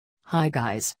Hi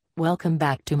guys, welcome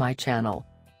back to my channel.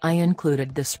 I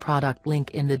included this product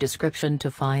link in the description to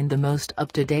find the most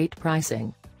up-to-date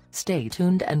pricing. Stay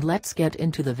tuned and let's get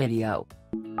into the video.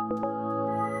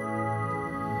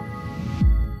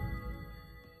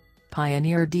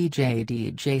 Pioneer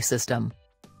DJ System.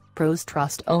 Pros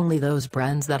trust only those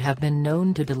brands that have been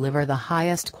known to deliver the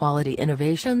highest quality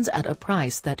innovations at a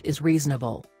price that is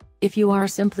reasonable. If you are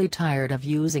simply tired of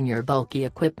using your bulky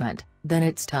equipment, then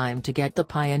it's time to get the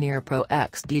Pioneer Pro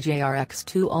X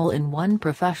DJRX2 all-in-one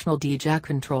professional DJ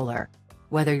controller.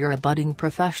 Whether you're a budding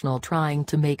professional trying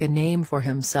to make a name for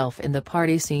himself in the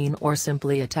party scene or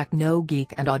simply a techno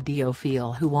geek and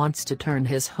audiophile who wants to turn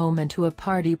his home into a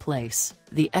party place,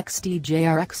 the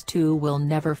XDJRX2 will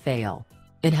never fail.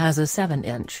 It has a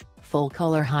 7-inch,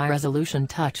 full-color high-resolution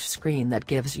touchscreen that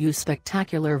gives you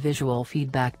spectacular visual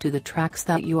feedback to the tracks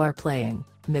that you are playing,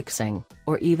 mixing,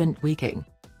 or even tweaking.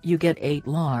 You get 8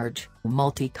 large,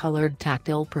 multicolored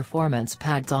tactile performance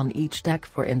pads on each deck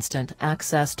for instant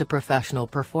access to professional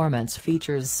performance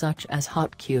features such as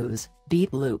hot cues,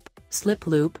 beat loop, slip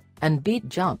loop, and beat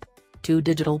jump. 2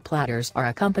 digital platters are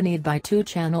accompanied by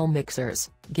 2-channel mixers,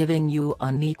 giving you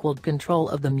unequaled control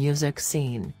of the music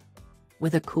scene.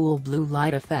 With a cool blue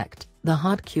light effect, the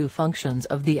hot cue functions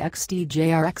of the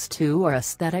XDJRX2 are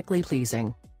aesthetically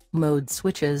pleasing. Mode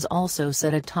switches also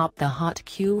sit atop the hot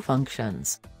cue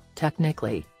functions.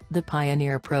 Technically, the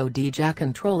Pioneer Pro DJ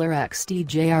Controller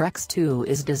XDJRX2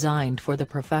 is designed for the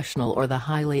professional or the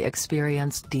highly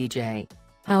experienced DJ.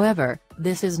 However,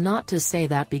 this is not to say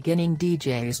that beginning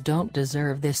DJs don't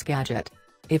deserve this gadget.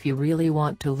 If you really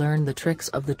want to learn the tricks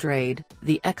of the trade,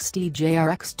 the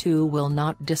XDJRX2 will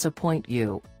not disappoint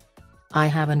you. I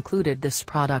have included this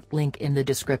product link in the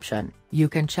description. You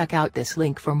can check out this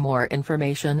link for more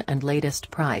information and latest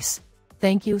price.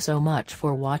 Thank you so much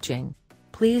for watching.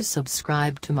 Please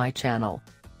subscribe to my channel,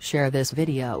 share this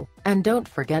video, and don't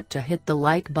forget to hit the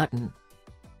like button.